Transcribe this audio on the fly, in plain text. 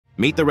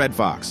Meet the red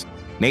fox,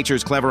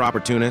 nature's clever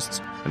opportunists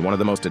and one of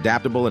the most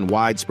adaptable and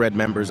widespread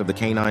members of the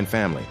canine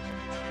family.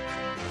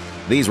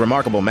 These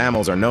remarkable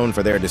mammals are known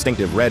for their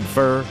distinctive red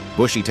fur,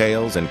 bushy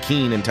tails, and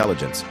keen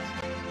intelligence.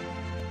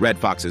 Red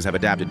foxes have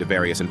adapted to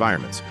various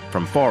environments,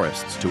 from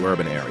forests to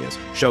urban areas,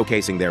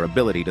 showcasing their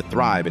ability to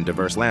thrive in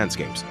diverse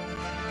landscapes.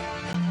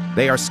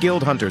 They are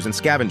skilled hunters and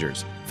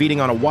scavengers, feeding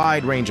on a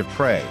wide range of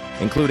prey,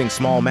 including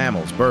small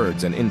mammals,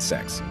 birds, and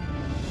insects.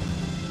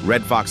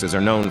 Red foxes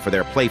are known for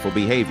their playful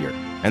behavior,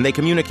 and they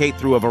communicate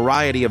through a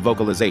variety of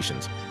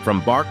vocalizations,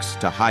 from barks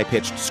to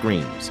high-pitched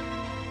screams.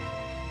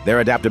 Their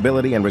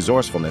adaptability and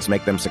resourcefulness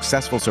make them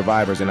successful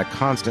survivors in a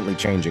constantly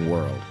changing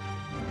world.